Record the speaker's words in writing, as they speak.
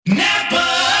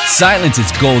Silence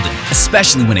is golden,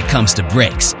 especially when it comes to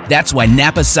brakes. That's why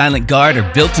Napa Silent Guard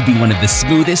are built to be one of the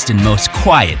smoothest and most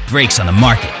quiet brakes on the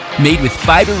market. Made with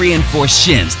fiber-reinforced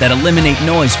shims that eliminate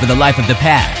noise for the life of the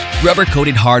pad,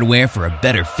 rubber-coated hardware for a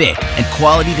better fit, and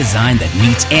quality design that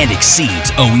meets and exceeds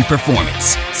OE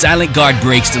performance. Silent Guard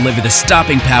brakes deliver the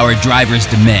stopping power drivers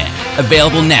demand.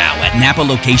 Available now at Napa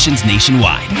locations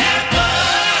nationwide.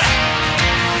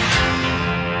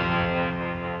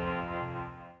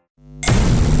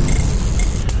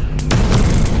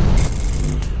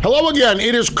 Hello again,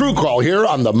 it is Crew Call here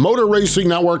on the Motor Racing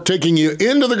Network, taking you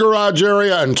into the garage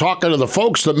area and talking to the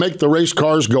folks that make the race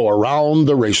cars go around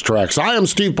the racetracks. I am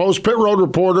Steve Post, pit road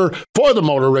reporter for the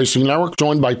Motor Racing Network,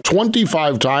 joined by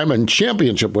 25-time and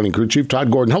championship-winning crew chief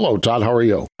Todd Gordon. Hello, Todd, how are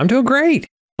you? I'm doing great.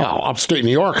 Oh, upstate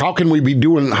New York, how can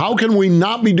we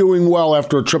not be doing well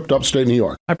after a trip to upstate New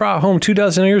York? I brought home 2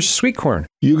 dozen ears of sweet corn.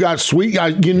 You got sweet,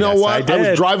 you know Yes, what? I did.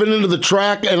 was driving into the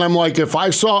track and I'm like, if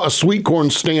I saw a sweet corn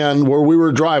stand where we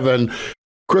were driving,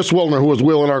 Chris Wilner, who was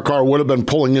wheeling our car, would have been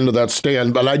pulling into that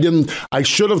stand, but I didn't. I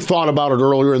should have thought about it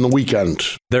earlier in the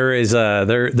weekend. There's a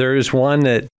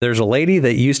lady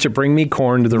that used to bring me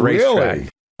corn to the racetrack.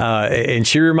 And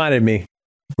she reminded me,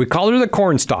 we called her the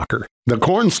corn stalker. The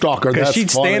corn stalker, because she'd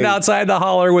stand outside the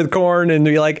holler with corn and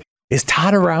be like, is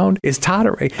Todd around? Is Todd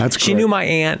around? That's She great. knew my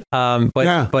aunt,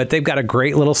 but they've got a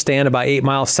great little stand about 8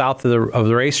 miles south of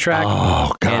the racetrack.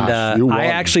 Oh, gosh. And I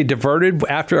actually diverted,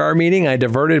 after our meeting, I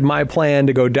diverted my plan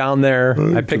to go down there.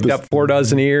 I picked up 4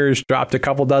 dozen ears, dropped a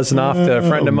couple dozen off to a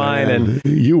friend of mine. And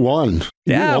you won.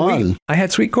 I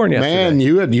had sweet corn yesterday. Man,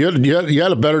 you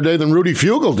had a better day than Rudy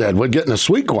Fugle did with getting a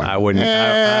sweet corn. I wouldn't.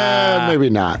 Maybe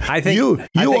not. I think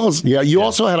you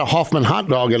also had a Hoffman hot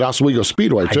dog at Oswego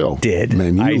Speedway too. I did.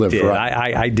 Man, you lived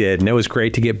right. I did, and it was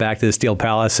great to get back to the Steel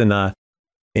Palace and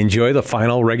enjoy the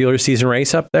final regular season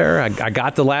race up there. I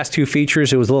got the last 2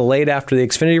 features. It was a little late after the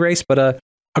Xfinity race, but a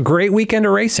great weekend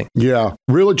of racing. Yeah,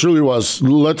 really, truly was.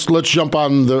 Let's jump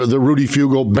on the Rudy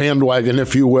Fugle bandwagon,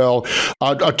 if you will.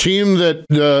 A team that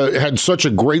had such a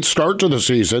great start to the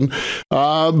season,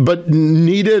 but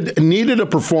needed a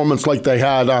performance like they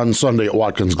had on Sunday at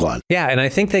Watkins Glen. Yeah, and I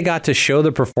think they got to show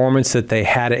the performance that they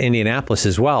had at Indianapolis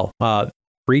as well.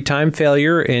 3-time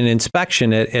failure in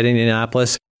inspection at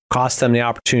Indianapolis cost them the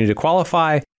opportunity to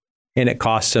qualify, and it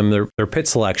cost them their pit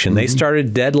selection. Mm-hmm. They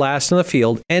started dead last in the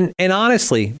field. And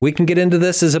honestly, we can get into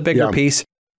this as a bigger piece.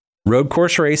 Road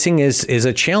course racing is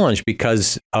a challenge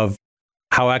because of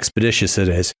how expeditious it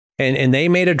is. And they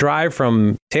made a drive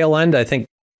from tail end, I think,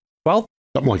 something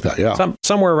like that, yeah.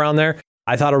 Somewhere around there.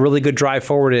 I thought a really good drive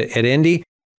forward at Indy.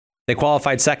 They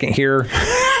qualified second here.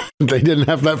 They didn't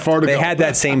have that far to go. They had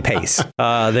that same pace.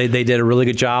 They did a really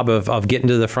good job of getting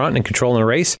to the front and controlling the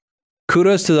race.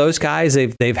 Kudos to those guys.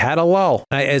 They've had a lull.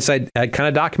 As I kind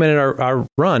of documented our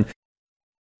run,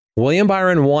 William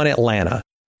Byron won Atlanta,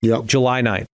 July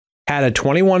 9th. Had a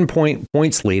 21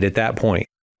 points lead at that point.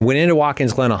 Went into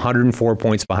Watkins Glen 104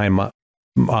 points behind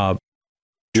Lost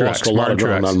a lot of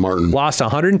ground on Martin. Lost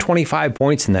 125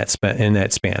 points in that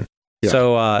span. Yeah.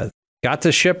 So got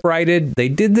the ship righted. They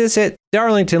did this at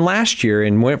Darlington last year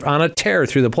and went on a tear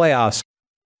through the playoffs.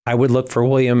 I would look for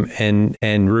William and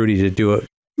Rudy to do it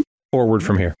forward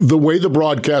from here. The way the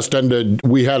broadcast ended,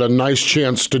 we had a nice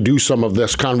chance to do some of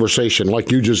this conversation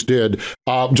like you just did,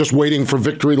 just waiting for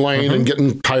victory lane and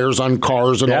getting tires on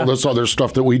cars and all this other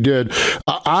stuff that we did.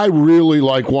 I really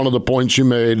like one of the points you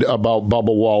made about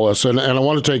Bubba Wallace, and I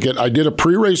want to take it. I did a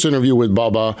pre-race interview with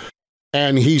Bubba,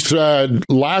 and he said,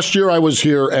 last year I was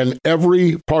here and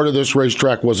every part of this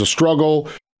racetrack was a struggle.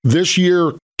 This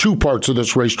year, 2 parts of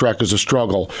this racetrack is a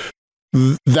struggle.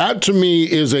 That to me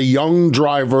is a young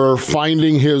driver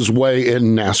finding his way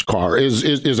in NASCAR.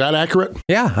 Is that accurate?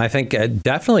 Yeah, I think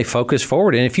definitely focus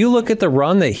forward. And if you look at the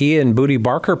run that he and Booty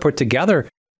Barker put together,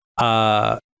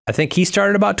 I think he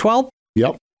started about 12.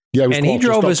 Yep. Yeah, and he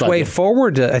drove his way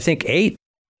forward to, I think, 8.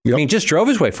 Yep. I mean, just drove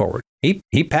his way forward.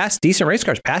 He passed decent race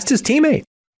cars, passed his teammate.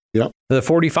 Yep. The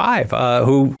 45,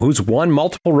 who's won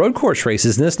multiple road course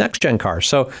races in this next gen car.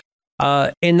 So,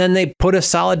 and then they put a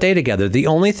solid day together. The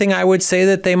only thing I would say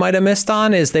that they might have missed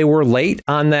on is they were late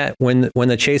on that when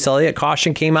the Chase Elliott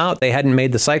caution came out. They hadn't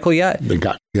made the cycle yet.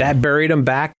 That buried them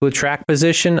back with track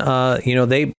position.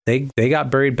 They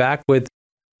got buried back with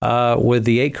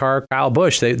the 8 car Kyle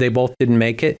Busch. They both didn't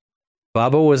make it.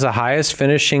 Bubba was the highest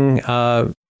finishing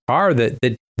car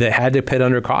that had to pit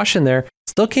under caution there.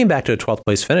 Still came back to a 12th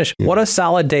place finish. Yeah. What a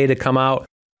solid day to come out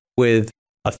with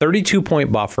a 32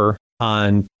 point buffer.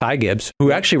 on Ty Gibbs,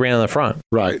 who actually ran on the front.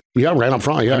 Right. Yeah, ran up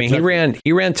front. Yeah, I mean, exactly.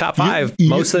 he ran top five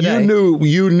most of the day.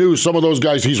 You knew some of those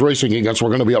guys he's racing against were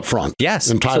going to be up front. Yes.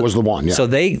 And Ty was the one. Yeah. So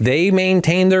they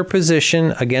maintained their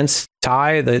position against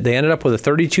Ty. They ended up with a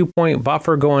 32-point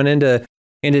buffer going into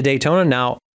Daytona.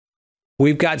 Now,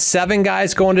 we've got 7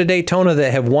 guys going to Daytona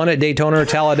that have won at Daytona or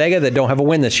Talladega that don't have a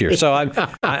win this year. So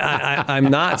I'm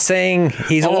not saying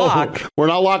he's a lock. We're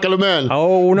not locking him in.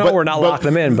 Oh no, we're not locking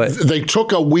him in. But they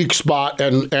took a weak spot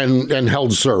and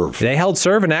held serve. They held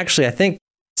serve and actually I think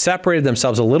separated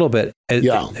themselves a little bit.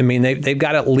 Yeah. I mean they've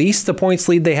got at least the points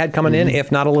lead they had coming in,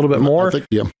 if not a little bit more. I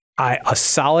think, a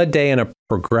solid day and a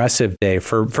progressive day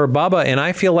for Bubba, and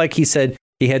I feel like he said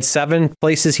he had 7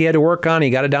 places he had to work on. He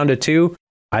got it down to 2.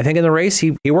 I think in the race,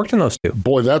 he worked in those 2.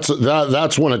 Boy, that's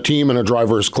when a team and a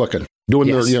driver is clicking, doing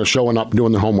their, showing up,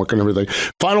 doing their homework and everything.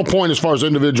 Final point as far as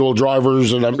individual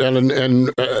drivers and Kevin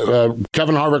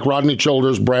Harvick, Rodney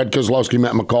Childers, Brad Keselowski,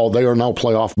 Matt McCall, they are now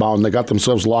playoff bound. They got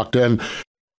themselves locked in.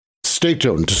 Stay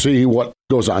tuned to see what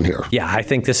goes on here. Yeah, I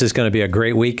think this is going to be a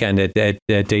great weekend at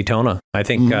Daytona. I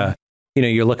think,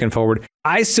 you're looking forward.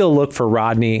 I still look for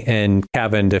Rodney and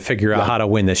Kevin to figure out how to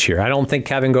win this year. I don't think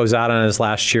Kevin goes out on his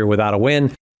last year without a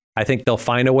win. I think they'll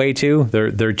find a way to.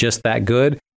 They're just that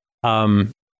good. How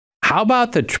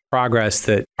about the progress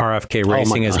that RFK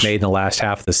Racing has made in the last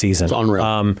half of the season? It's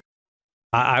unreal.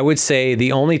 I would say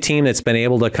the only team that's been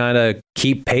able to kind of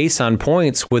keep pace on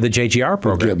points with the JGR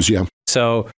program. Gibbs, yeah.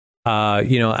 So,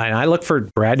 and I look for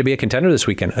Brad to be a contender this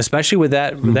weekend, especially with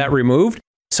that removed.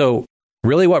 So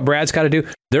really what Brad's got to do,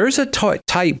 there's a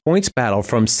tight points battle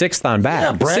from 6th on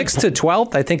back. Yeah, 6th to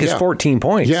 12th, I think, is 14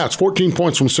 points. Yeah, it's 14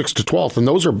 points from 6th to 12th.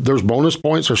 And there's bonus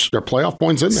points or playoff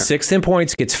points in there. 6th in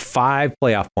points gets 5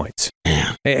 playoff points.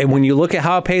 Man. And when you look at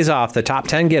how it pays off, the top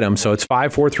 10 get them. So it's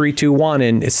 5, 4, 3, 2, 1,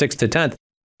 and it's 6th to 10th.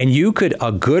 And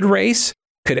a good race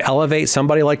could elevate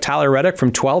somebody like Tyler Reddick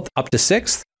from 12th up to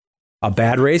 6th. A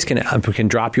bad race can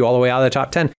drop you all the way out of the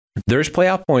top 10. There's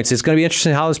playoff points. It's going to be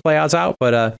interesting how this plays out,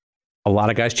 but a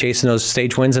lot of guys chasing those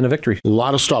stage wins and a victory. A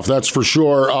lot of stuff, that's for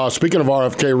sure. Speaking of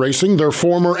RFK Racing, their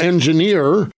former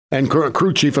engineer and current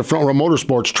crew chief at Front Row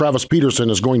Motorsports, Travis Peterson,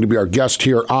 is going to be our guest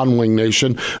here on Wing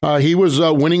Nation. He was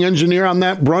a winning engineer on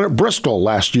that Bristol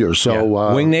last year.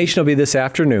 So Wing Nation will be this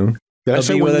afternoon. He'll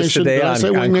be with us today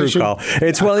on Crew Call.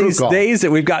 It's one of these days that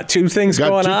we've got 2 things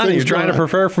going on. You're trying to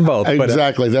prepare for both.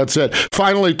 Exactly. That's it.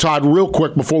 Finally, Todd, real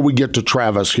quick before we get to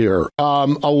Travis here, a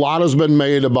lot has been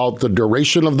made about the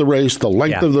duration of the race, the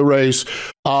length of the race,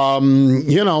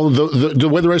 the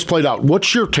way the race played out.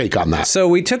 What's your take on that? So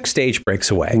we took stage breaks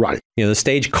away. Right. The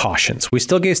stage cautions. We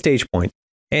still gave stage points.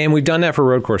 And we've done that for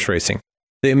road course racing.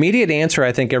 The immediate answer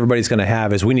I think everybody's going to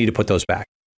have is we need to put those back.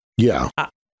 Yeah.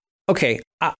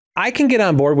 I can get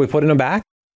on board with putting them back.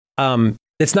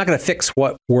 It's not going to fix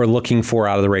what we're looking for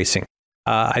out of the racing.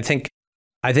 I think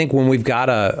when we've got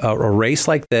a race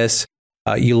like this,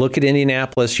 you look at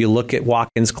Indianapolis, you look at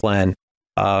Watkins Glen,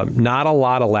 not a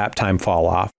lot of lap time fall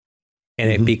off,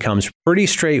 and it becomes pretty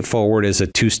straightforward as a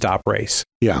 2-stop race.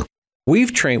 Yeah.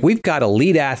 We've got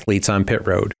elite athletes on pit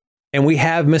road, and we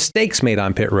have mistakes made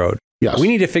on pit road. Yes. We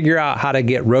need to figure out how to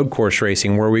get road course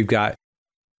racing where we've got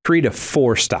 3 to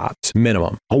 4 stops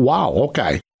minimum. Oh, wow.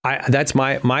 Okay. That's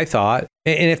my thought.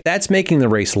 And if that's making the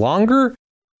race longer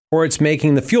or it's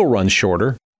making the fuel runs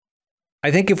shorter, I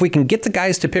think if we can get the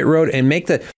guys to pit road and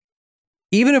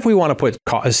even if we want to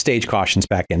put stage cautions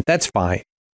back in, that's fine.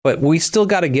 But we still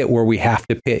got to get where we have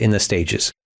to pit in the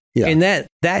stages. Yeah. And that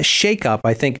shakeup,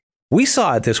 I think we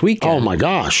saw it this weekend. Oh my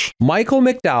gosh. Michael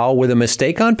McDowell with a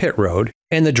mistake on pit road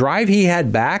and the drive he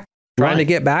had back, trying to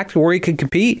get back to where he could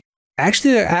compete.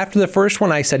 Actually, after the first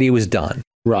one, I said he was done.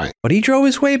 Right. But he drove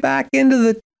his way back into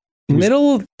the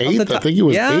middle. 8th. I think he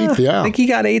was 8th. Yeah. I think he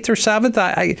got 8th or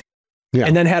 7th.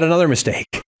 And then had another mistake.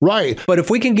 Right. But if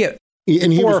we can get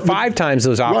 4 or 5 times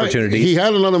those opportunities. Right. He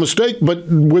had another mistake, but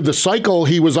with the cycle,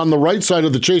 he was on the right side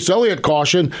of the Chase Elliott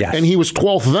caution, and he was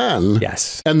 12th then.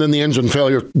 Yes. And then the engine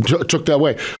failure took that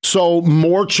way. So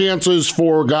more chances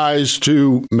for guys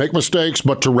to make mistakes,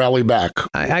 but to rally back.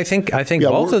 I think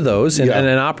both of those,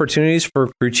 and opportunities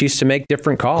for crew chiefs to make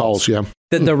different calls.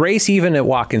 The race, even at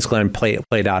Watkins Glen,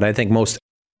 played out. I think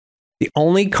the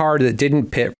only car that didn't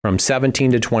pit from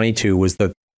 17 to 22 was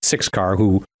the 6 car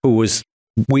who was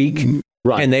weak,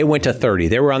 and they went to 30.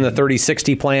 They were on the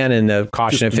 30-60 plan, and the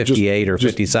caution at 58 or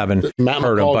 57 Matt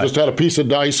hurt McCall them. Just had a piece of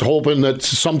dice, hoping that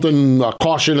something,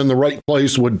 caution in the right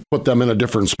place would put them in a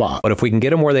different spot. But if we can get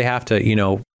them where they have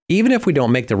to, even if we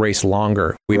don't make the race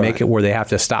longer, we make it where they have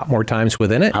to stop more times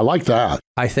within it. I like that.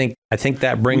 I think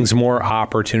that brings more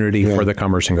opportunity for the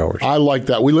comers and goers. I like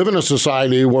that. We live in a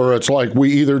society where it's like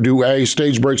we either do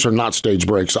stage breaks or not stage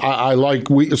breaks.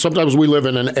 Sometimes we live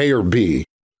in an A or B.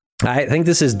 I think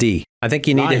this is D. I think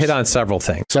you need to hit on several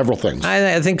things.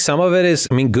 I think some of it is,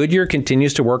 Goodyear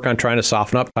continues to work on trying to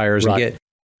soften up tires and get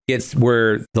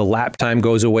where the lap time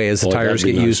goes away as the tires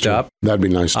get used up. That'd be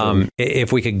nice.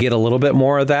 If we could get a little bit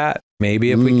more of that,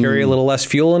 maybe if we carry a little less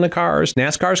fuel in the cars.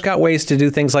 NASCAR's got ways to do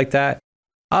things like that.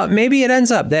 Maybe it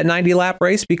ends up that 90 lap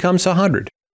race becomes 100.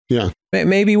 Yeah.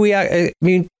 Maybe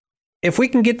if we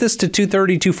can get this to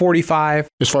 230, 245.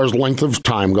 As far as length of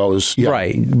time goes. Yeah.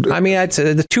 Right. It's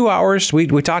the 2 hours. We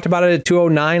talked about it at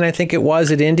 2:09, I think it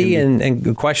was at Indy,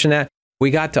 and questioned that. We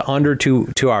got to under 2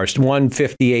 hours,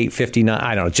 1:58, 59.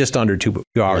 I don't know, just under 2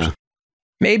 hours. Yeah.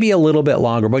 Maybe a little bit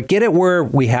longer, but get it where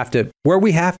we've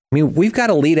got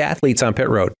elite athletes on pit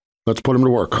road. Let's put them to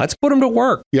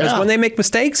work. Yeah. Because when they make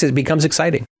mistakes, it becomes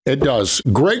exciting. It does.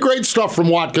 Great stuff from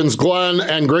Watkins Glen,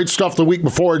 and great stuff the week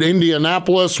before at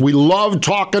Indianapolis. We love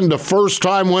talking to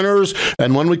first-time winners.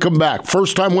 And when we come back,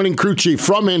 first-time winning crew chief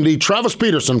from Indy, Travis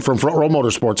Peterson from Front Row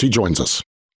Motorsports. He joins us.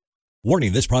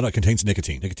 Warning, this product contains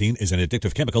nicotine. Nicotine is an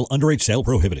addictive chemical. Underage sale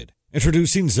prohibited.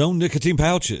 Introducing Zone Nicotine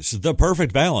Pouches, the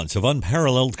perfect balance of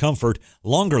unparalleled comfort,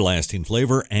 longer-lasting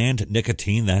flavor, and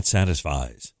nicotine that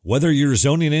satisfies. Whether you're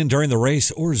zoning in during the race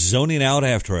or zoning out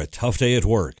after a tough day at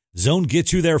work, Zone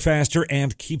gets you there faster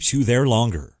and keeps you there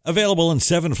longer. Available in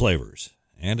 7 flavors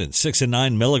and in 6 and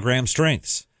 9 milligram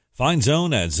strengths. Find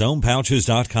Zone at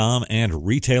zonepouches.com and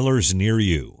retailers near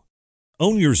you.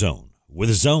 Own your Zone with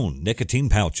Zone Nicotine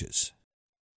Pouches.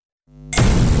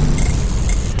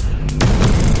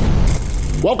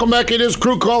 Welcome back. It is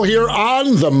Crew Call here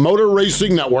on the Motor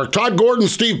Racing Network. Todd Gordon,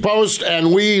 Steve Post,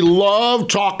 and we love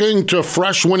talking to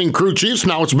fresh winning crew chiefs.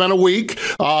 Now, it's been a week,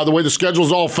 the way the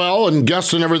schedules all fell and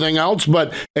guests and everything else,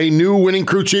 but a new winning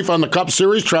crew chief on the Cup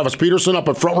Series, Travis Peterson up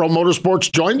at Front Row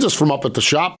Motorsports, joins us from up at the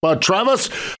shop. Travis,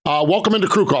 welcome into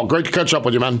Crew Call. Great to catch up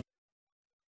with you, man.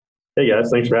 Hey guys,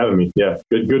 thanks for having me. Yeah,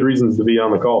 good reasons to be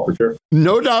on the call for sure.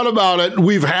 No doubt about it.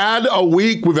 We've had a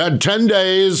week, we've had 10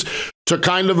 days to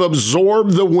kind of absorb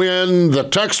the win, the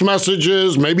text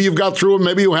messages. Maybe you've got through it,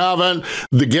 maybe you haven't.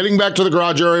 The getting back to the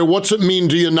garage area, what's it mean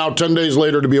to you now 10 days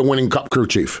later to be a winning Cup crew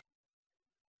chief?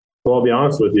 Well, I'll be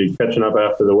honest with you, catching up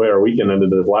after the way our weekend ended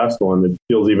this last one, it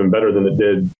feels even better than it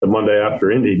did the Monday after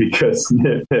Indy because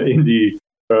Indy,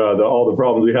 all the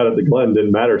problems we had at the Glen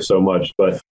didn't matter so much,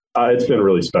 but it's been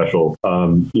really special.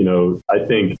 I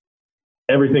think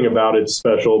everything about it's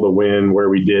special, the win, where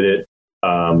we did it.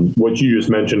 What you just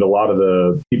mentioned, a lot of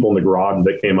the people in the garage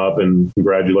that came up and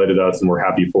congratulated us and were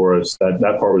happy for us, that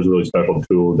part was really special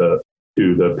too.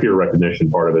 The peer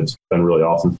recognition part of it's been really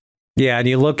awesome. Yeah, and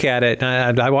you look at it,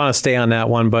 I want to stay on that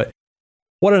one, but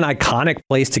what an iconic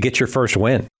place to get your first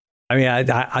win. I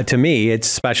mean, to me, it's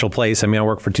a special place. I mean, I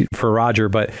work for Roger,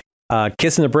 but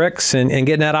kissing the bricks and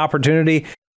getting that opportunity.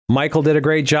 Michael did a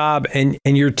great job, and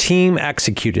your team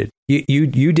executed.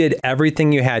 You did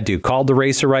everything you had to. Called the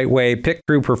race the right way. Pit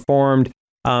crew performed.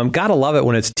 Gotta love it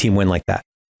when it's a team win like that.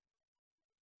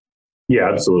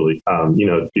 Yeah, absolutely.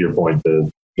 To your point, the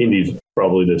Indy's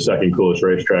probably the second coolest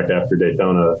racetrack after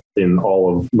Daytona in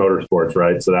all of motorsports,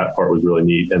 right? So that part was really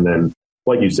neat. And then,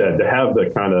 like you said, to have the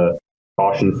kind of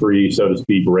caution-free, so to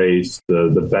speak, race,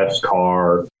 the best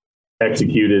car,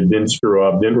 executed, didn't screw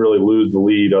up, didn't really lose the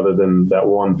lead other than that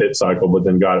one pit cycle, but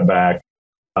then got it back.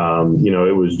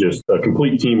 It was just a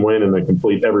complete team win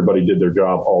and everybody did their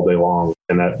job all day long.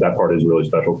 And that part is really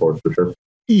special for us for sure.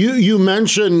 You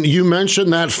mentioned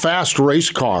that fast race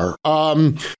car.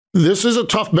 This is a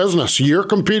tough business. You're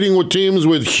competing with teams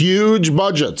with huge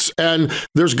budgets, and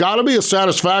there's got to be a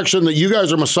satisfaction that you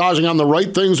guys are massaging on the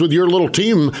right things with your little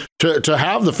team to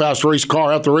have the fast race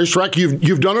car at the racetrack.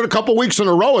 You've done it a couple weeks in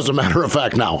a row, as a matter of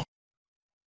fact, now.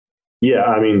 Yeah,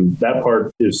 I mean, that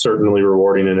part is certainly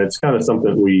rewarding, and it's kind of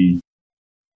something we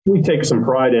take some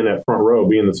pride in at Front Row,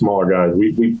 being the smaller guys.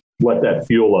 We let that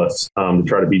fuel us to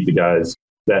try to beat the guys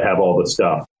that have all the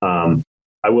stuff.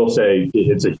 I will say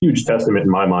it's a huge testament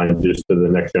in my mind just to the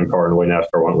next-gen car and the way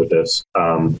NASCAR went with this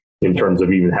in terms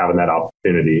of even having that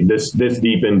opportunity. This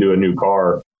deep into a new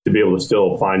car to be able to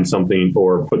still find something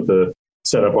or put the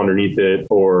setup underneath it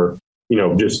or,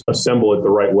 just assemble it the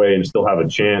right way and still have a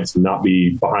chance and not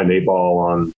be behind the 8 ball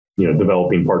on,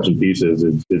 developing parts and pieces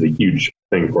is a huge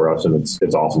thing for us, and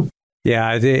it's awesome.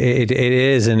 Yeah, it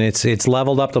is, and it's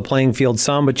leveled up the playing field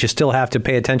some, but you still have to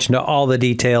pay attention to all the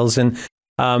details. And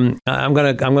I'm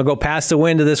gonna go past the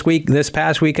wind of this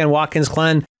past weekend, Watkins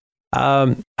Glen.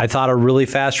 I thought a really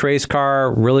fast race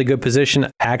car, really good position.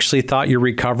 Actually thought your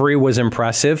recovery was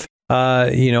impressive,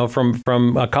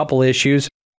 from a couple issues.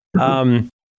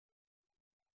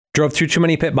 Drove through too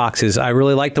many pit boxes. I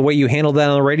really like the way you handled that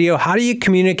on the radio. How do you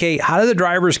communicate? How do the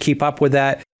drivers keep up with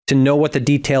that to know what the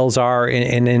details are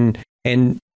and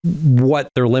what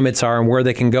their limits are and where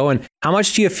they can go? And how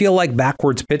much do you feel like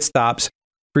backwards pit stops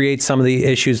create some of the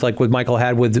issues like what Michael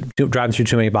had with driving through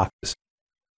too many boxes?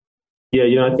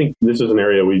 Yeah, I think this is an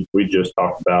area we just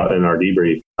talked about in our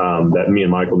debrief, that me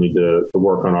and Michael need to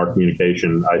work on our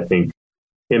communication. I think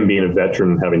him being a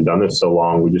veteran, having done this so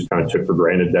long, we just kind of took for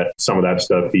granted that some of that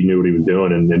stuff he knew what he was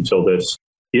doing. And until this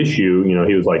issue,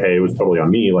 he was like, hey, it was totally on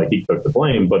me. Like, he took the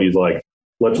blame, but he's like,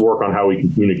 let's work on how we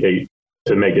can communicate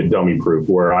to make it dummy proof,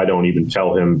 where I don't even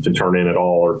tell him to turn in at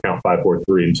all or count 5, 4,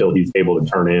 3 until he's able to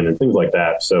turn in and things like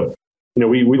that. So,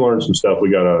 we learned some stuff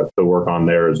we got to work on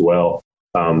there as well.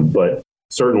 But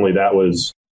certainly that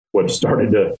was what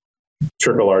started to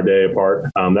trickle our day apart.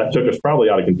 That took us probably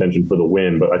out of contention for the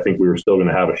win, but I think we were still going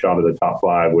to have a shot at the top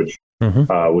 5, which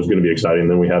was going to be exciting.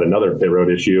 Then we had another pit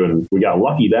road issue, and we got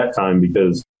lucky that time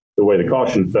because the way the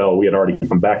caution fell, we had already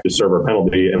come back to serve our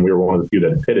penalty, and we were one of the few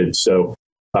that had pitted. So,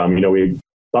 we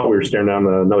thought we were staring down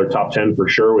another top 10 for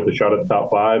sure with a shot at the top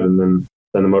 5, and then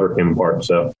the motor came apart.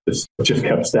 So this just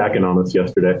kept stacking on us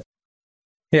yesterday.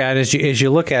 Yeah, and as you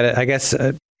look at it, I guess,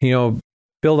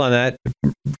 build on that.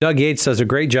 Doug Yates does a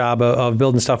great job of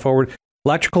building stuff forward.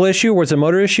 Electrical issue? Was it a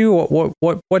motor issue?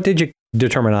 What did you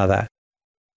determine out of that?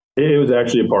 It was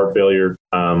actually a part failure.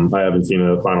 I haven't seen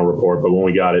a final report, but when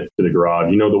we got it to the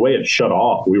garage, the way it shut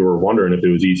off, we were wondering if it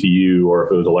was ECU or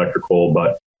if it was electrical,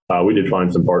 but we did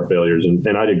find some part failures. And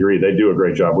I'd agree, they do a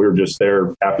great job. We were just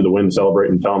there after the win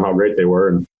celebrating and telling them how great they were.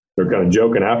 And they're kind of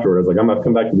joking afterward. I was like, I'm going to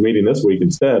come back to the meeting this week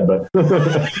instead. But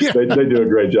they do a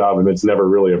great job, and it's never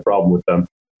really a problem with them.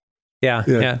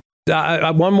 Yeah.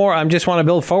 One more. I just want to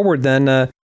build forward then.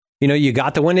 You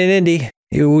got the win in Indy.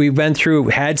 We've been through,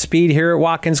 had speed here at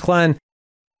Watkins Glen.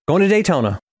 Going to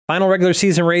Daytona. Final regular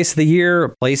season race of the year.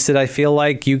 A place that I feel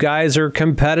like you guys are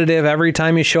competitive every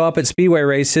time you show up at Speedway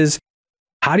races.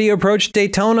 How do you approach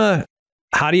Daytona?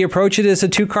 How do you approach it as a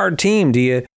two-car team? Do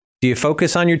you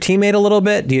focus on your teammate a little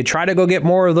bit? Do you try to go get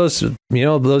more of those,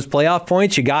 those playoff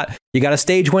points? You got a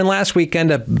stage win last weekend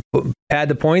to pad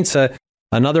the points.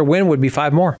 Another win would be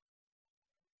 5 more.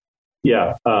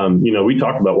 Yeah. We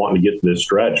talked about wanting to get to this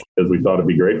stretch because we thought it'd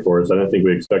be great for us. I don't think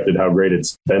we expected how great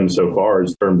it's been so far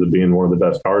in terms of being one of the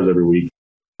best cars every week.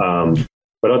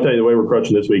 But I'll tell you, the way we're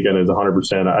approaching this weekend is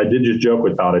 100%. I did just joke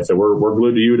with Todd. I said, we're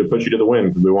glued to you to push you to the win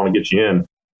because we want to get you in.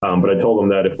 But I told him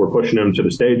that if we're pushing him to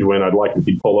the stage win, I'd like if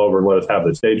he'd pull over and let us have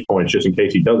the stage points just in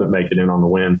case he doesn't make it in on the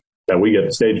win, that we get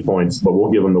the stage points, but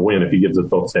we'll give him the win if he gives us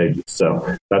both stages.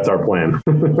 So that's our plan.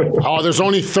 There's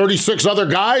only 36 other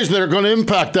guys that are going to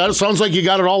impact that. It sounds like you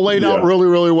got it all laid out really,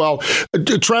 really well.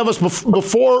 Travis,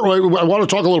 before I want to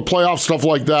talk a little playoff stuff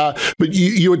like that, but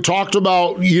you had talked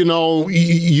about, you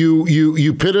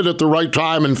pitted at the right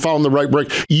time and found the right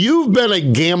break. You've been a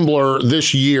gambler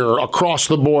this year across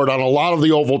the board on a lot of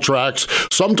the oval tracks.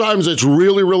 Sometimes it's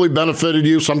really, really benefited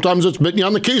you. Sometimes it's bitten you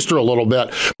on the keister a little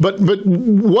bit. But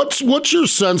what's your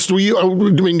sense? Do you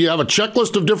have a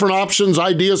checklist of different options,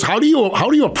 ideas? How do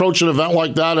you approach an event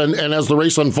like that? And as the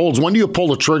race unfolds, when do you pull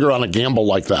the trigger on a gamble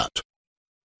like that?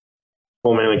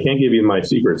 Well, man, I can't give you my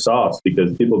secret sauce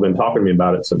because people have been talking to me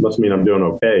about it, so it must mean I'm doing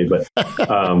okay. But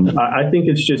I think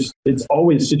it's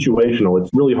always situational. It's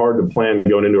really hard to plan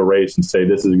going into a race and say,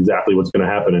 this is exactly what's going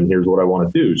to happen and here's what I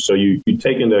want to do. So you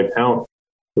take into account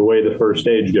the way the first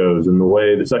stage goes and the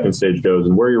way the second stage goes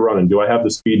and where you're running. Do I have the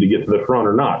speed to get to the front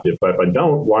or not? If I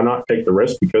don't, why not take the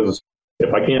risk? Because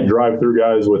if I can't drive through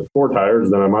guys with 4 tires,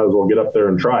 then I might as well get up there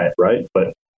and try it, right?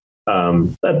 But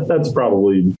that's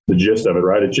probably the gist of it,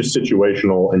 right? It's just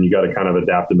situational, and you got to kind of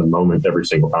adapt in the moment every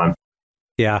single time.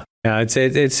 Yeah,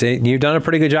 it's you've done a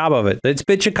pretty good job of it. It's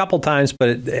bit you a couple times,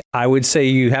 but I would say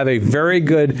you have a very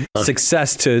good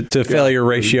success to failure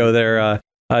ratio there.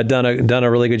 Done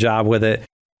a really good job with it.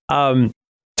 Talking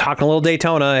a little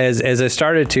Daytona as I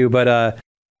started to, but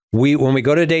when we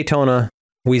go to Daytona,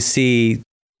 we see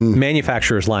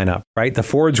manufacturers line up, right? The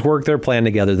Fords work their plan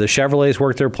together. The Chevrolets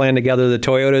work their plan together. The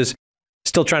Toyotas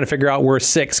still trying to figure out where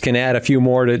 6 can add a few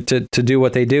more to do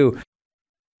what they do.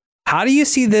 How do you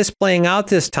see this playing out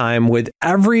this time with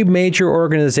every major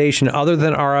organization other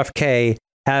than RFK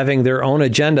having their own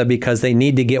agenda because they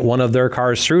need to get one of their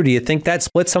cars through? Do you think that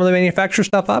splits some of the manufacturer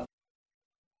stuff up?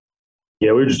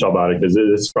 Yeah, we were just talking about it because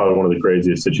this is probably one of the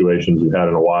craziest situations we've had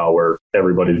in a while where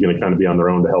everybody's going to kind of be on their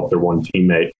own to help their one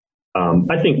teammate.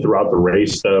 I think throughout the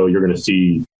race, though, you're going to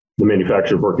see the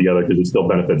manufacturers work together because it still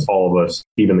benefits all of us,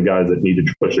 even the guys that need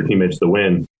to push their teammates to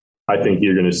win. I think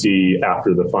you're going to see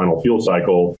after the final fuel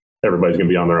cycle, everybody's going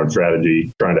to be on their own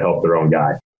strategy, trying to help their own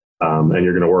guy. And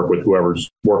you're going to work with whoever's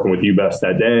working with you best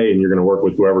that day, and you're going to work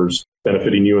with whoever's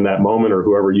benefiting you in that moment, or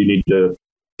whoever you need to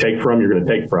take from, you're going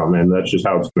to take from. And that's just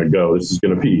how it's going to go. This is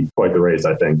going to be quite the race,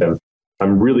 I think. And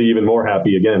I'm really even more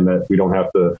happy, again, that we don't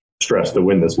have to stress to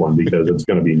win this one, because it's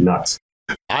going to be nuts.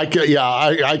 I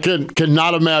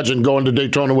cannot imagine going to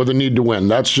Daytona with a need to win.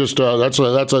 That's just that's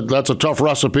a tough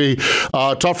recipe.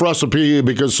 Tough recipe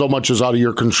because so much is out of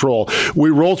your control. We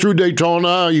roll through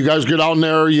Daytona. You guys get out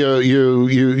there.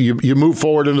 You move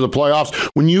forward into the playoffs.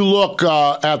 When you look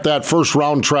at that first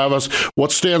round, Travis,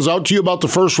 what stands out to you about the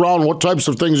first round? What types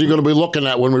of things are you going to be looking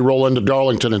at when we roll into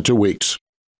Darlington in 2 weeks?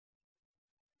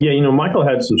 Yeah, Michael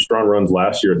had some strong runs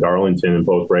last year at Darlington in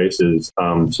both races.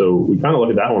 So we kind of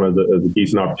look at that one as a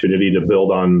decent opportunity to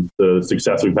build on the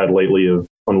success we've had lately of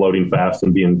unloading fast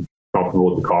and being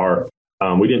comfortable with the car.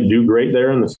 We didn't do great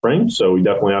there in the spring, so we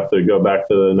definitely have to go back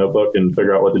to the notebook and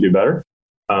figure out what to do better.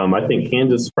 I think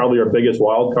Kansas is probably our biggest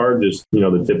wild card, just,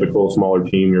 the typical smaller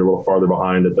team. You're a little farther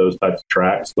behind at those types of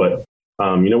tracks. But,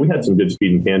 we had some good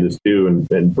speed in Kansas too.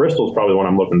 And Bristol's probably the one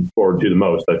I'm looking forward to the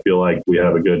most. I feel like we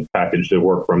have a good package to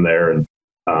work from there, and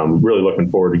really looking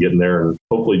forward to getting there and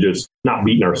hopefully just not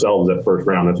beating ourselves that first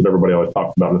round. That's what everybody always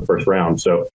talks about in the first round.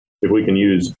 So if we can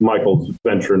use Michael's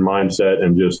veteran mindset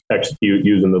and just execute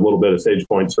using the little bit of stage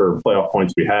points or playoff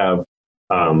points we have,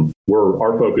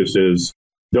 our focus is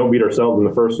don't beat ourselves in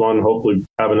the first one, hopefully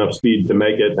have enough speed to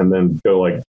make it, and then go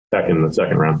like second in the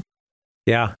second round.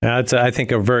 Yeah, that's, I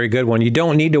think, a very good one. You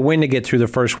don't need to win to get through the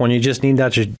first one. You just need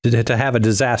not to have a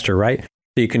disaster, right? So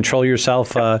you control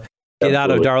yourself, get out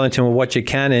of Darlington with what you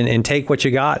can, and take what you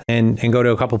got, and go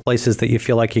to a couple places that you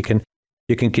feel like you can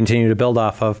continue to build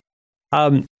off of.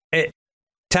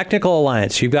 Technical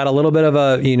Alliance, you've got a little bit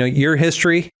of your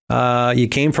history. You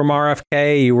came from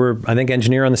RFK. You were, I think,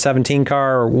 engineer on the 17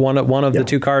 car, or one of the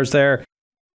two cars there.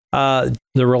 The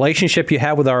relationship you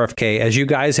have with RFK, as you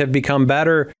guys have become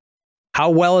better, how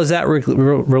well is that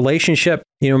relationship,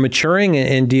 maturing,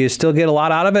 and do you still get a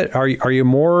lot out of it? Are you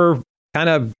more kind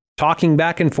of talking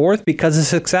back and forth because of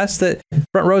success that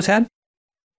Front Row's had?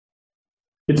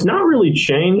 It's not really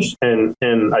changed, and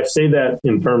I say that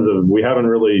in terms of we haven't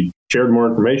really shared more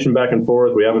information back and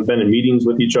forth. We haven't been in meetings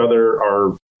with each other.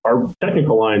 Our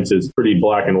technical alliance is pretty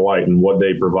black and white in what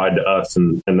they provide to us,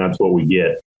 and that's what we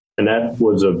get. And that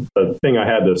was a thing I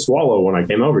had to swallow when I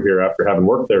came over here after having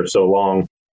worked there so long.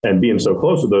 And being so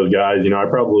close with those guys, I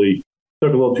probably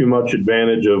took a little too much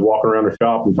advantage of walking around the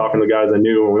shop and talking to the guys I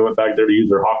knew. And we went back there to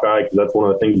use their Hawkeye, because that's one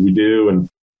of the things we do. And,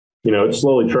 it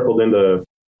slowly trickled into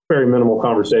very minimal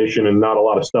conversation and not a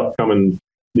lot of stuff coming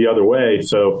the other way.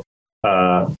 So,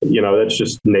 that's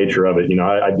just the nature of it.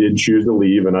 I did choose to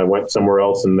leave, and I went somewhere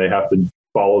else, and they have to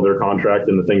follow their contract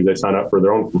and the things they sign up for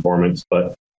their own performance.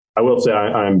 But I will say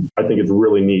I think it's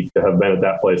really neat to have been at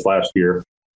that place last year,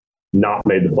 not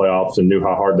made the playoffs, and knew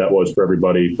how hard that was for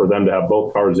everybody, for them to have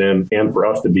both cars in and for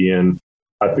us to be in.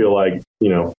 I feel like,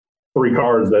 3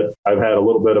 cars that I've had a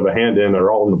little bit of a hand in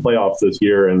are all in the playoffs this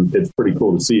year. And it's pretty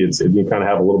cool to see. You kind of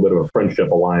have a little bit of a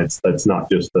friendship alliance. That's not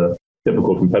just the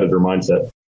typical competitor mindset.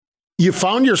 You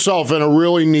found yourself in a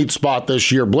really neat spot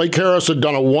this year. Blake Harris had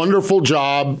done a wonderful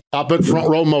job up at Front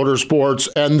Row Motorsports,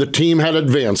 and the team had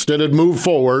advanced. It had moved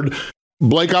forward.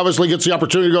 Blake obviously gets the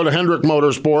opportunity to go to Hendrick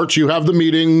Motorsports. You have the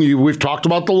meeting. We've talked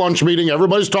about the lunch meeting.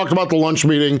 Everybody's talked about the lunch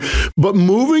meeting. But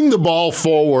moving the ball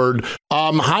forward,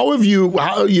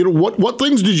 what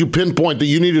things did you pinpoint that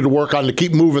you needed to work on to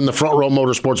keep moving the Front Row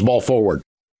Motorsports ball forward?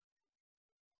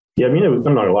 Yeah, I'm not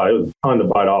going to lie. It was a ton to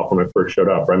bite off when I first showed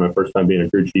up, right? My first time being a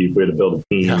crew chief, we had to build a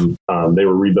team. Yeah. They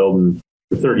were rebuilding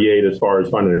the 38 as far as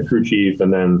finding a crew chief,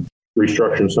 and then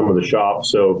restructuring some of the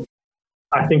shops. So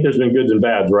I think there's been goods and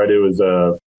bads, right? It was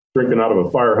drinking out of a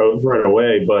fire hose right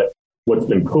away. But what's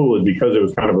been cool is because it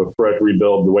was kind of a fresh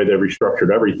rebuild, the way they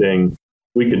restructured everything,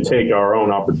 we could take our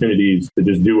own opportunities to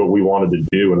just do what we wanted to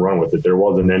do and run with it. There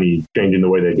wasn't any changing the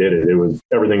way they did it.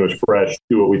 Everything was fresh,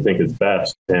 do what we think is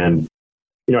best. And,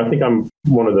 I think I'm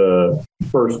one of the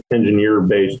first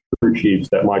engineer-based crew chiefs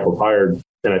that Michael's hired.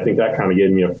 And I think that kind of gave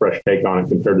me a fresh take on it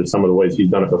compared to some of the ways he's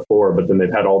done it before. But then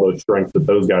they've had all those strengths that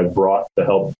those guys brought to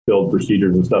help build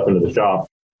procedures and stuff into the shop.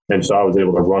 And so I was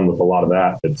able to run with a lot of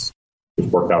that. It's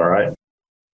worked out all right.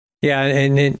 Yeah,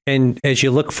 and as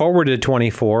you look forward to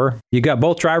 24, you got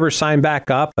both drivers signed back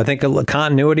up. I think a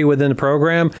continuity within the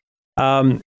program.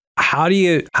 How do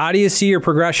you see your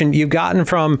progression? You've gotten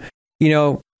from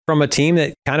a team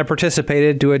that kind of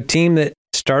participated to a team that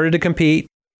started to compete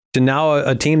to now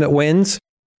a team that wins.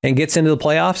 and gets into the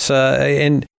playoffs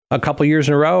in a couple years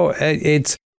in a row.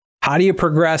 It's how do you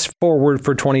progress forward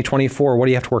for 2024? What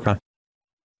do you have to work on?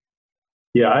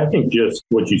 Yeah, I think just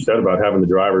what you said about having the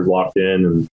drivers locked in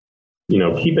and,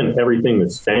 keeping everything the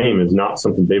same is not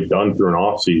something they've done through an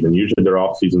offseason. Usually their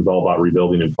offseason is all about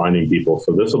rebuilding and finding people.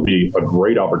 So this will be a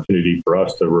great opportunity for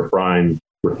us to refine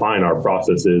our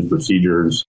processes,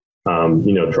 procedures,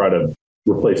 try to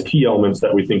replace key elements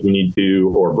that we think we need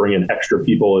to, or bring in extra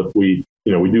people. If we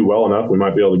do well enough, we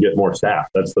might be able to get more staff.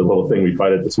 That's the little thing we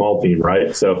fight at the small team,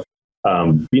 right? So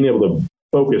being able to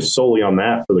focus solely on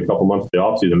that for the couple months of the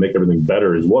offseason and make everything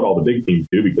better is what all the big teams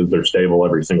do, because they're stable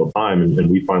every single time,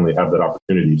 and we finally have that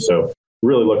opportunity. So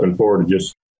really looking forward to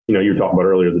just, you were talking about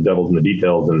earlier, the devil's in the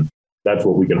details, and that's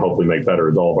what we can hopefully make better,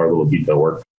 is all of our little detail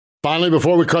work. Finally,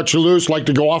 before we cut you loose, I'd like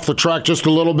to go off the track just a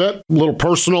little bit, a little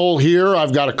personal here.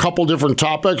 I've got a couple different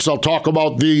topics. I'll talk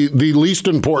about the least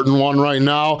important one right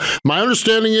now. My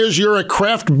understanding is you're a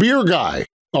craft beer guy.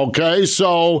 Okay,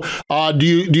 so do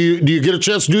you get a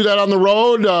chance to do that on the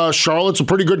road? Charlotte's a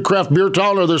pretty good craft beer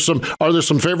town. Are there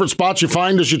some favorite spots you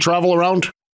find as you travel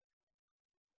around?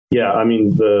 Yeah, I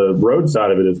mean, the road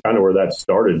side of it is kind of where that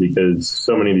started, because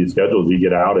so many of these schedules, you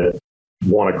get out at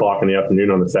 1 o'clock in the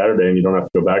afternoon on the Saturday and you don't have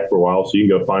to go back for a while, so you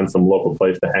can go find some local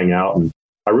place to hang out. And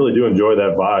I really do enjoy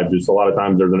that vibe. Just a lot of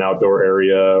times there's an outdoor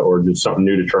area or just something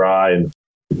new to try, and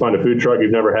you find a food truck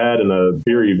you've never had and a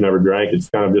beer you've never drank. It's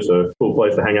kind of just a cool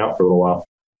place to hang out for a little while.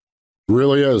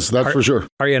 Really is, that's for sure.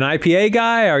 Are you an IPA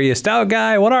guy? Are you a stout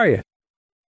guy? What are you?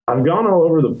 I've gone all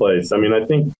over the place. I mean, I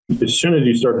think as soon as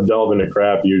you start to delve into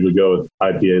craft, you usually go with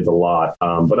IPAs a lot.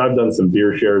 But I've done some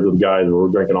beer shares with guys where we're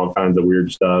drinking all kinds of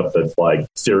weird stuff that's like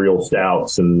cereal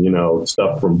stouts and,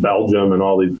 stuff from Belgium and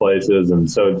all these places. And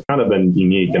so it's kind of been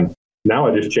unique. And now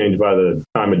I just change by the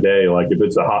time of day. Like if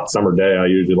it's a hot summer day, I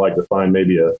usually like to find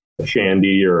maybe a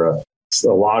shandy or a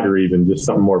lager, even just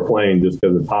something more plain just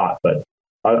because it's hot. But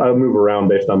I move around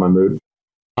based on my mood.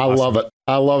 I love it.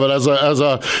 I love it.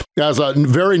 As a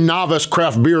very novice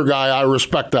craft beer guy, I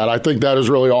respect that. I think that is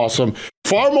really awesome.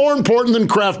 Far more important than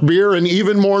craft beer, and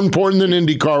even more important than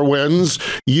IndyCar wins,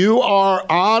 you are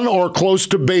on or close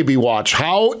to baby watch.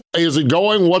 How is it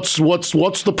going? What's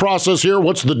the process here?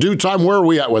 What's the due time? Where are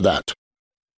we at with that?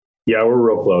 Yeah, we're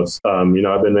real close. I've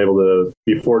been able to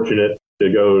be fortunate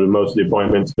to go to most of the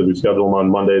appointments because we schedule them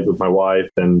on Mondays with my wife,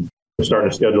 and we're starting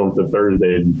to schedule them to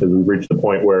Thursdays because we've reached the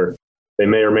point where they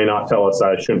may or may not tell us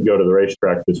I shouldn't go to the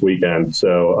racetrack this weekend.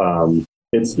 So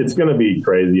it's going to be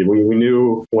crazy. We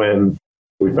knew when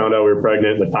we found out we were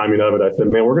pregnant and the timing of it, I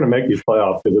said, man, we're going to make these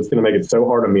playoffs because it's going to make it so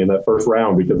hard on me in that first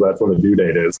round because that's when the due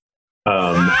date is.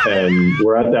 And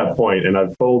we're at that point. And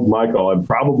I've told Michael I'm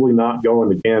probably not going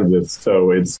to Kansas.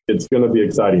 So it's going to be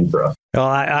exciting for us. Well,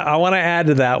 I want to add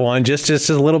to that one, just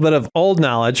a little bit of old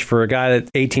knowledge for a guy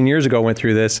that 18 years ago went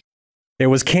through this. It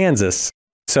was Kansas.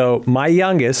 So my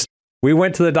youngest, we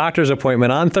went to the doctor's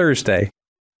appointment on Thursday,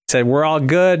 said, we're all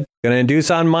good, going to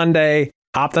induce on Monday,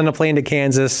 hopped on a plane to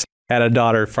Kansas, had a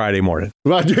daughter Friday morning.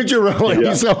 Well, did you really?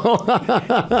 Yeah.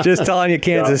 So just telling you,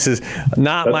 Kansas is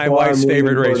not my wife's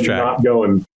favorite racetrack. Not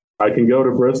going. I can go to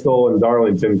Bristol and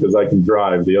Darlington because I can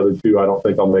drive. The other two, I don't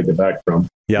think I'll make it back from.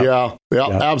 Yeah,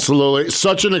 absolutely.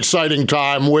 Such an exciting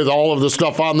time with all of the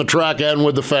stuff on the track and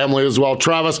with the family as well.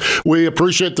 Travis, we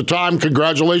appreciate the time.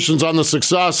 Congratulations on the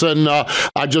success. And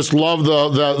I just love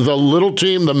the little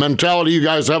team, the mentality you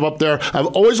guys have up there. I've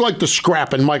always liked the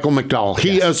scrap in Michael McDowell.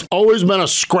 He has always been a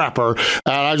scrapper.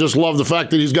 And I just love the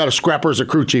fact that he's got a scrapper as a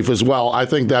crew chief as well. I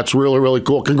think that's really, really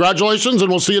cool. Congratulations,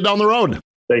 and we'll see you down the road.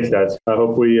 Thanks, guys. I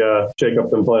hope we shake up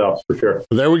them playoffs for sure.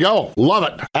 There we go. Love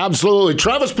it. Absolutely.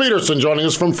 Travis Peterson joining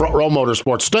us from Front Row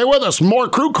Motorsports. Stay with us. More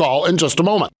Crew Call in just a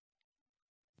moment.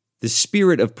 The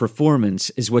spirit of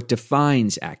performance is what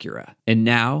defines Acura. And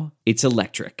now it's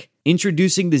electric.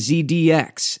 Introducing the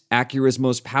ZDX, Acura's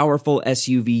most powerful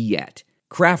SUV yet.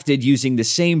 Crafted using the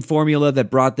same formula that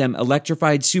brought them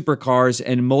electrified supercars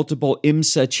and multiple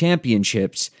IMSA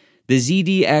championships, the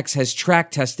ZDX has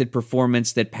track-tested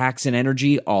performance that packs an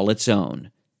energy all its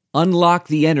own. Unlock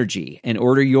the energy and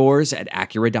order yours at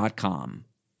Acura.com.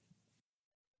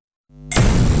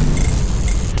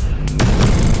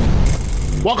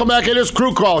 Welcome back. It is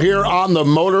Crew Call here on the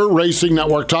Motor Racing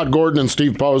Network. Todd Gordon and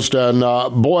Steve Post. And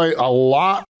boy, a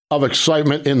lot of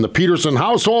excitement in the Peterson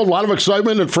household, a lot of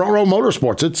excitement at Front Row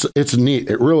Motorsports. It's neat.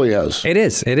 It really is. It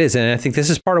is. And I think this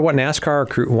is part of what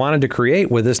NASCAR wanted to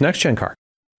create with this next-gen car,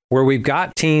 where we've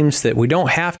got teams that we don't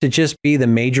have to just be the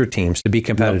major teams to be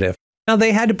competitive. Now,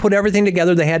 they had to put everything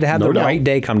together. They had to have the right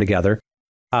day come together.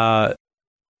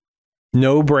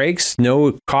 No breaks,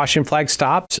 no caution flag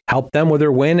stops, helped them with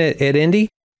their win at Indy.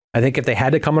 I think if they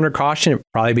had to come under caution, it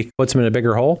probably puts them in a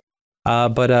bigger hole.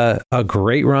 But a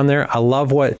great run there. I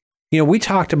love what, we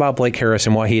talked about Blake Harris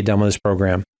and what he had done with this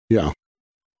program. Yeah.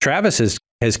 Travis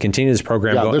has continued this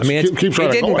program. Yeah, going. I mean, it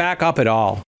didn't back up at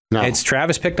all. No. It's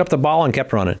Travis picked up the ball and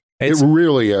kept running. It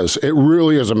really is. It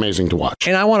really is amazing to watch.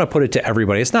 And I want to put it to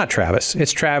everybody. It's not Travis.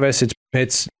 It's Travis.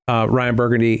 It's Ryan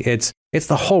Burgundy. It's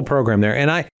the whole program there.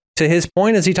 And to his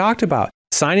point, as he talked about,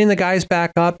 signing the guys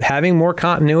back up, having more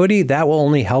continuity, that will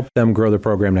only help them grow the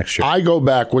program next year. I go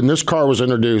back when this car was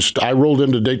introduced. I rolled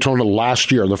into Daytona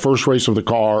last year, the first race of the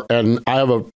car, and I have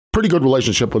a pretty good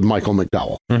relationship with Michael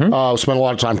McDowell. Mm-hmm. Spent a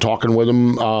lot of time talking with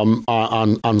him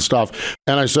on stuff.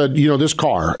 And I said, this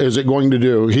car, is it going to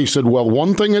do? He said, well,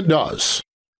 one thing it does,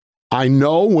 I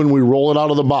know when we roll it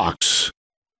out of the box,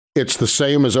 it's the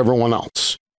same as everyone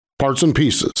else. Parts and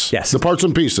pieces. Yes. The parts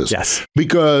and pieces. Yes.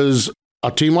 Because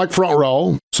a team like Front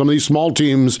Row, some of these small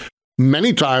teams,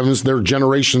 many times they're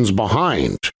generations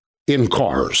behind in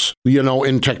cars,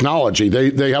 in technology.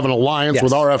 They have an alliance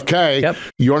with RFK. Yep.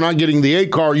 You're not getting the A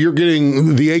car, you're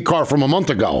getting the A car from a month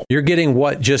ago. You're getting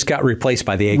what just got replaced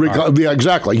by the A car. Yeah,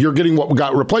 exactly. You're getting what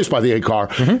got replaced by the A car.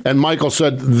 Mm-hmm. And Michael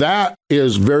said that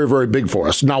is very, very big for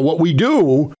us. Now, what we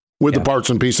do with the parts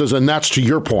and pieces, and that's to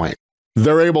your point,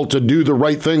 they're able to do the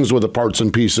right things with the parts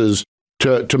and pieces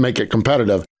to make it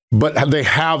competitive. But they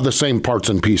have the same parts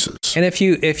and pieces. And if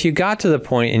you got to the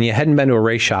point and you hadn't been to a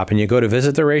race shop and you go to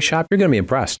visit the race shop, you're going to be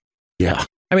impressed. Yeah.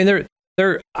 I mean,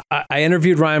 I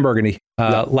interviewed Ryan Burgundy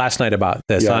last night about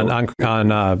this on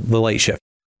the late shift.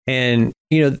 And,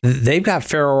 they've got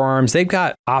ferro arms. They've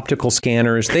got optical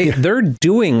scanners. They're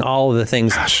doing all of the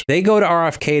things. Gosh. They go to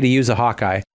RFK to use a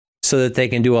Hawkeye so that they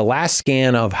can do a last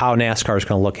scan of how NASCAR is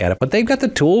going to look at it. But they've got the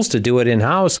tools to do it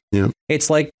in-house. Yeah. It's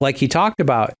like he talked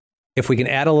about. If we can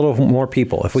add a little more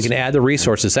people, if we can add the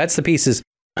resources, that's the pieces.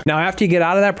 Now, after you get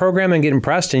out of that program and get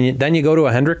impressed, and then you go to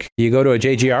a Hendrick, you go to a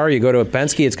JGR, you go to a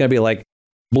Penske, it's going to be like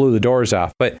blew the doors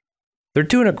off. But they're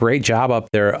doing a great job up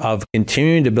there of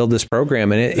continuing to build this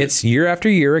program. And it's year after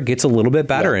year, it gets a little bit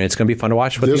better, and it's going to be fun to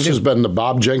watch. This has been the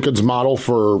Bob Jenkins model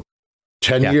for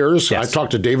 10 years. Yes. I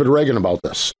talked to David Reagan about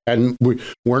this. And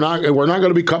we're not going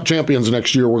to be Cup champions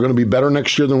next year. We're going to be better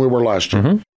next year than we were last year.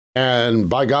 Mm-hmm. And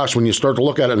by gosh, when you start to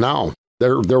look at it now,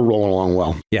 they're rolling along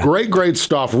well. Yeah. Great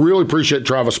stuff. Really appreciate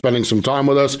Travis spending some time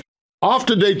with us. Off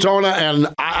to Daytona, and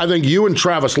I think you and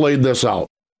Travis laid this out.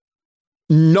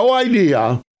 No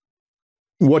idea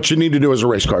what you need to do as a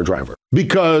race car driver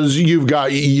because you've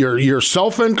got your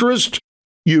self-interest,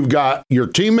 you've got your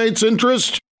teammates'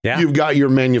 interest, you've got your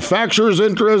manufacturer's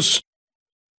interest.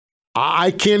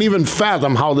 I can't even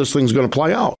fathom how this thing's going to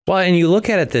play out. Well, and you look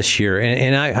at it this year,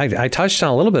 and I touched on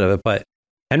a little bit of it, but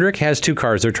Hendrick has 2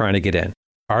 cars they're trying to get in.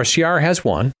 RCR has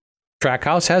 1.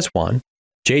 Trackhouse has 1.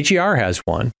 JGR has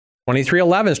 1.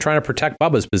 2311 is trying to protect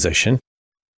Bubba's position.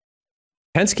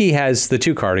 Penske has the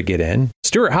 2 car to get in.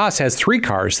 Stewart Haas has 3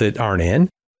 cars that aren't in.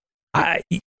 RFK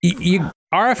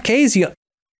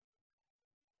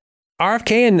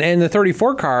and the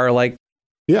 34 car are like,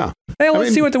 yeah. Hey,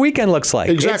 let's see what the weekend looks like.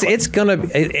 Exactly.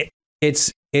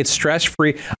 It's stress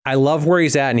free. I love where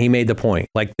he's at, and he made the point.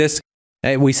 Like this,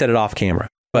 we said it off camera.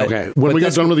 But when we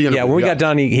got done with the interview, when we got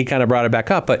done, he kind of brought it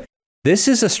back up. But this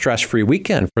is a stress free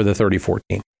weekend for the 34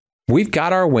 team. We've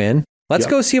got our win. Let's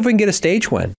go see if we can get a stage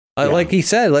win. Like he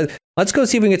said, let's go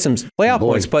see if we can get some playoff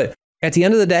points. But at the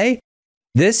end of the day,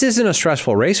 this isn't a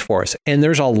stressful race for us, and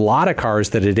there's a lot of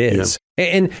cars that it is.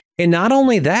 Yeah. And not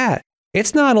only that.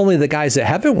 It's not only the guys that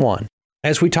haven't won,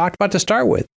 as we talked about to start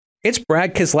with. It's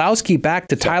Brad Keselowski back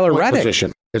to Tyler Reddick.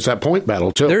 Position. It's that point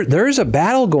battle, too. There's a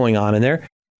battle going on in there.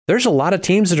 There's a lot of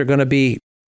teams that are going to be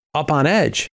up on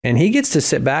edge, and he gets to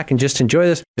sit back and just enjoy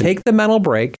this, take the mental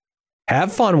break,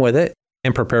 have fun with it,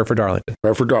 and prepare for Darlington.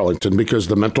 Prepare for Darlington, because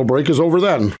the mental break is over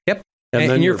then. Yep.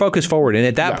 And you're focused forward. And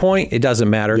at that point, it doesn't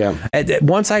matter. Yeah.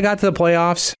 Once I got to the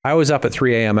playoffs, I was up at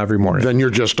 3 a.m. every morning. Then you're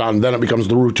just on. Then it becomes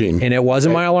the routine. And it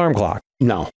wasn't my alarm clock.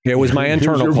 No. It was my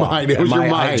internal clock. It was your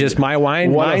mind. My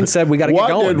mind said we got to get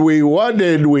going. What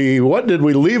did we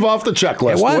leave off the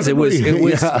checklist? It was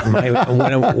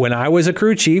when I was a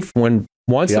crew chief, once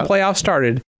the playoffs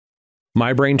started,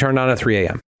 my brain turned on at 3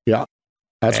 a.m. Yeah.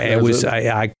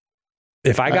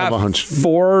 If I got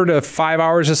 4 to 5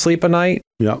 hours of sleep a night,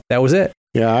 that was it.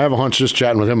 Yeah, I have a hunch just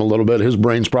chatting with him a little bit. His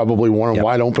brain's probably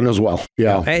wide open as well.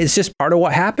 Yeah. It's just part of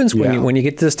what happens when you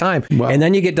get to this time. Well, and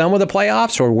then you get done with the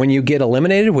playoffs, or when you get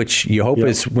eliminated, which you hope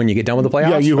is when you get done with the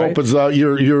playoffs. Yeah, you hope it's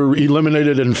you're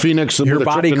eliminated in Phoenix. Your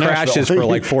body crashes for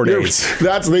like 4 days.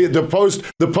 That's the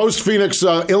post Phoenix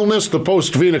illness, the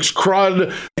post Phoenix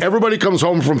crud. Everybody comes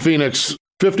home from Phoenix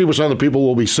 50% of the people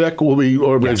will be sick, will be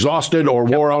exhausted, or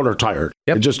wore out, or tired.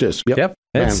 It just is. Yep.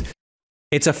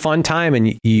 It's a fun time,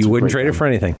 and you wouldn't trade it for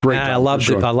anything. I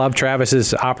love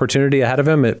Travis's opportunity ahead of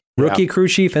him. Rookie crew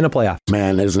chief in a playoff.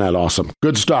 Man, isn't that awesome?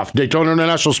 Good stuff. Daytona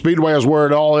International Speedway is where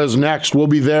it all is next. We'll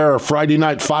be there Friday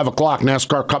night, 5 o'clock,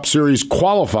 NASCAR Cup Series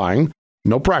qualifying.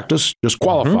 No practice, just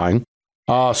qualifying.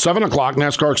 7 o'clock,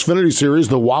 NASCAR Xfinity Series,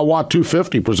 the Wawa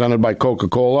 250 presented by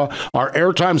Coca-Cola. Our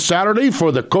airtime Saturday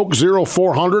for the Coke Zero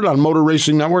 400 on Motor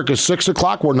Racing Network is 6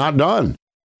 o'clock. We're not done.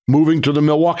 Moving to the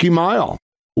Milwaukee Mile.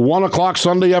 1 o'clock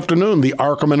Sunday afternoon, the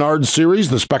ARCA Menard Series,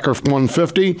 the Specker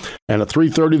 150, and at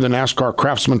 3:30, the NASCAR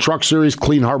Craftsman Truck Series,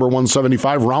 Clean Harbor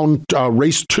 175,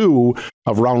 race 2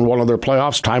 of round 1 of their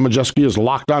playoffs. Ty Majeski is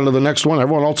locked on to the next one.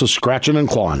 Everyone else is scratching and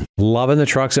clawing. Loving the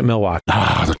trucks at Milwaukee.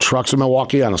 The trucks in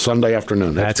Milwaukee on a Sunday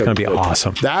afternoon. That's going to be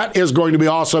awesome. That is going to be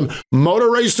awesome.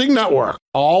 Motor Racing Network.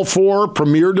 All 4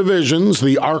 premier divisions,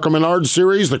 the ARCA Menard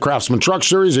Series, the Craftsman Truck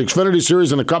Series, the Xfinity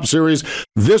Series, and the Cup Series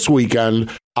this weekend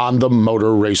on the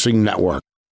Motor Racing Network.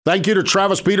 Thank you to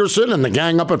Travis Peterson and the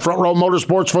gang up at Front Row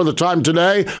Motorsports for the time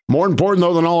today. More important,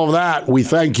 though, than all of that, we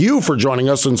thank you for joining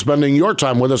us and spending your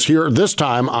time with us here this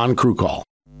time on Crew Call.